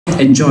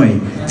Enjoy.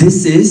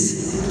 This is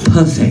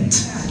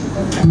perfect.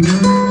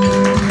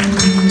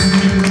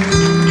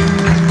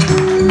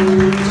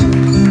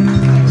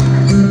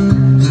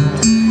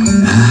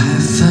 I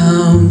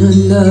found a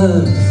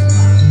love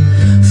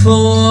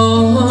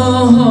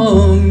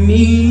for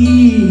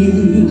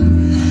me.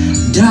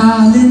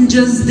 Darling,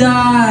 just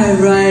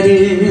dive right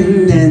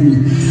in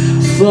and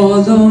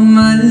follow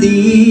my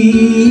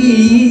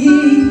lead.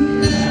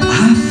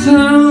 I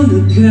found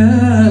a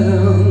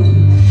girl,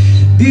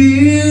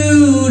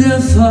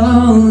 beautiful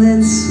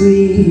and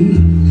sweet.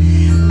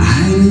 I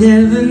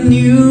never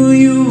knew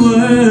you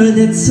were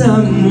that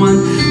someone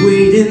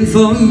waiting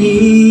for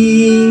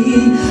me.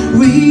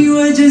 We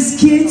were just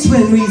kids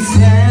when we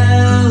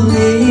fell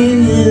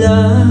in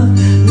love,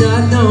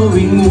 not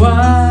knowing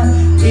what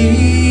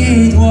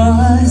it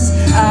was.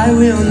 I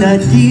will not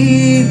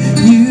give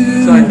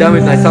you. So I'm done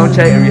with my sound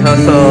check and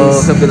rehearsal,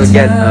 so I'm gonna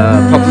get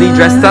properly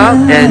dressed up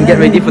and get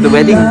ready for the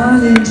wedding.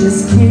 Darling,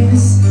 just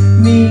kiss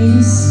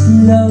me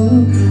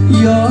slow.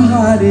 Your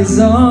heart is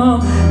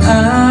all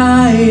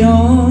I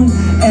own,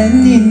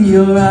 and in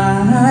your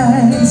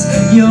eyes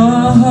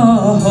you're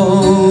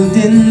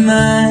holding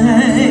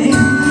mine.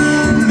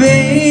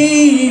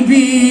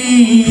 Baby,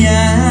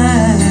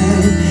 I'm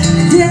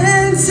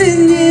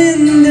dancing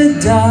in the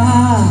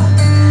dark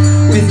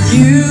with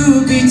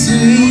you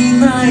between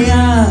my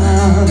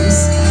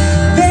arms,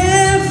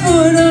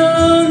 barefoot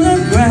on the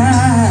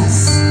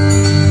grass,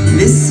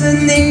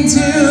 listening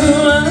to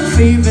our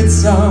favorite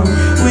song.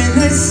 When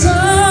I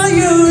saw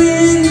you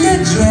in the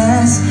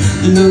dress,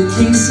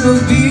 looking so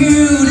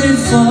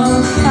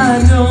beautiful, I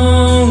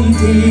don't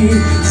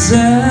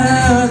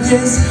deserve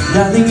this.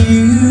 Darling,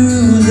 you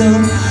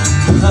look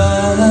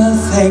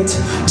perfect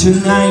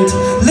tonight.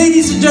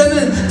 Ladies and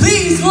gentlemen,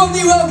 please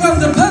warmly welcome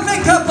the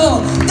perfect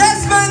couple,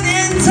 Desmond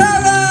and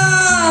Tara.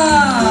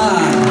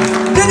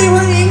 热烈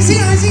欢迎新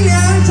郎新娘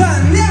闪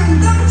亮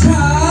登场。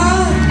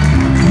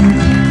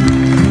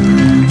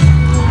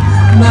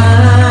My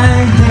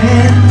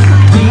hand,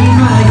 be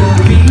my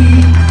be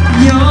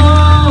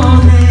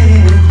your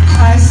man.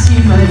 I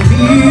see my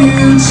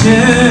future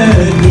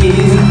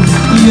in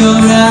your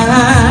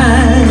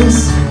eyes.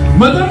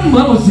 Madame,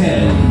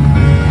 Mademoiselle,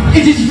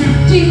 it is with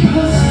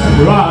deepest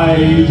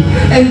pride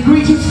and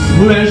greatest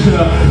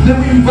pleasure that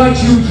we invite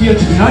you here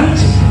tonight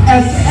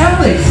as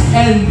Alex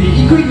and the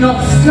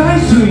Equinox Sky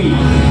Suite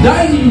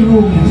Dining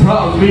Room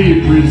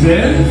proudly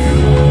presents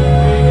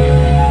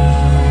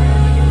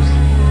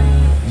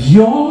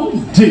your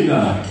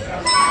dinner.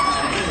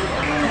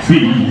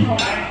 Be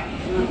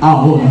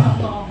our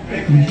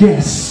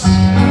guest.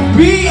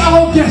 Be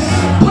our guest.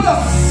 Put a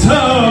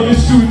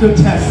service to the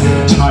test.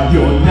 Tie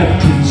your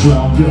napkins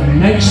round your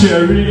neck,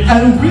 Sherry,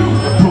 and we'll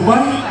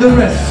provide the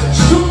rest.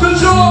 Shoot the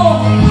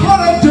jaw,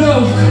 hot and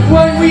dove.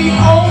 When we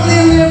only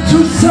live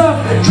to serve.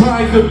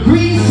 Try the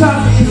green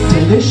stuff, it's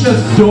delicious.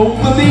 Don't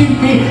believe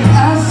me,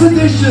 as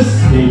delicious.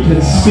 They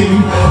can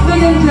sing, they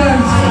can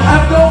dance.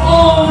 After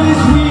all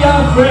this, we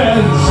are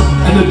friends.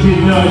 And the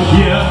dinner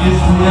here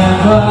is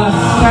never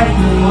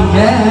second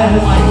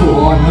guess. Go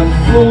on and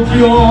hold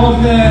your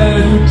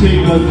man. You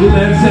take a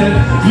glance and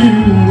you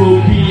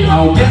will be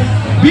our guest.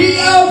 Be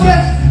our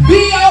guest. Be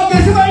our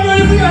guest. Everybody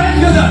ready? Put your hands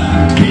together.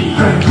 Be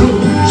and cool.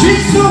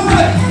 She's so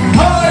good.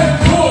 High and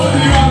cold.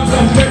 The arms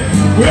are quick.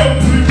 We'll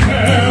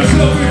prepare.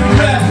 So we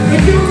prepare.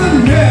 And you will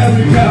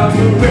never count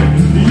the way.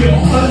 You're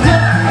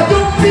alive.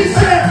 Don't be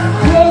sad.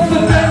 Close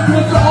the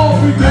banquets all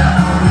we got.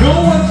 No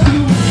one's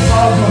too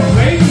far from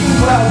waiting.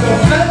 While the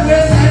family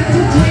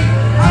entertain,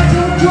 I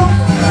don't joke,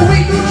 we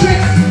do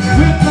tricks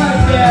with my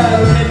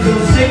bell and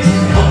those sticks.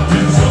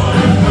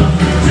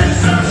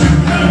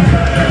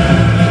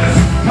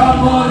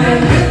 Come on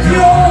and lift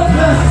your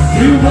glass.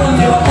 You want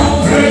your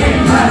own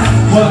train pass.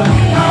 But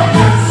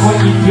or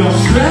if you're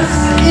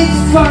stressed, it's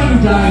fine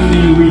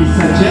dining we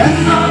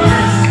suggest.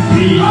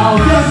 Be our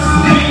guest,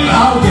 be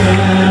our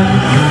guest.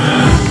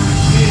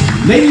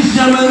 Ladies and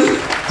gentlemen,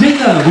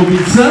 dinner will be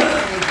served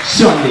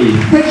shortly.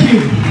 Thank you.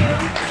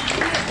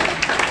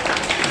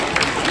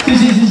 谢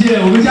谢，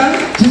我们将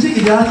直接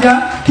给大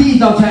家第一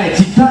道菜，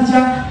请大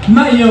家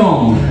慢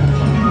用。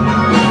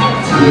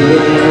甜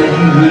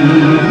蜜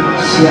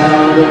笑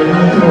容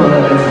多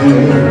甜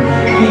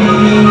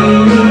蜜，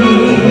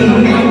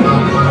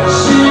是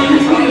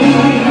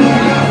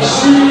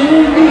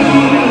你，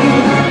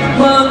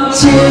往前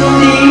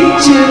的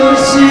就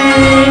是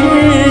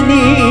你。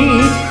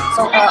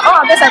So all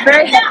of us are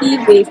very happy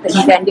with the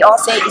event. They all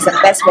say it's the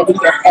best wedding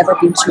they've ever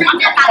been to.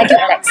 Thank you,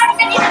 Alex.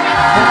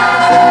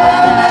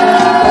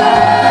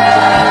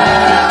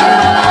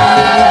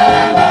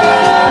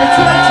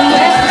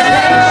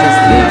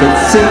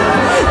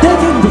 They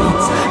can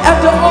dance.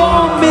 After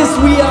all, miss,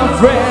 we are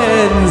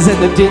friends, and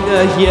the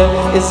dinner here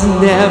is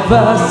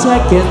never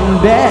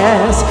second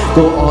best.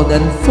 Go on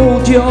and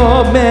fold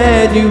your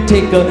menu,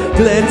 take a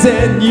glance,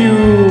 and you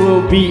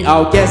will be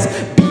our guest.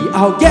 Be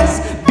our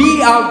guest.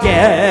 Be our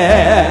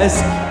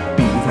guest.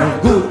 Be very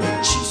good.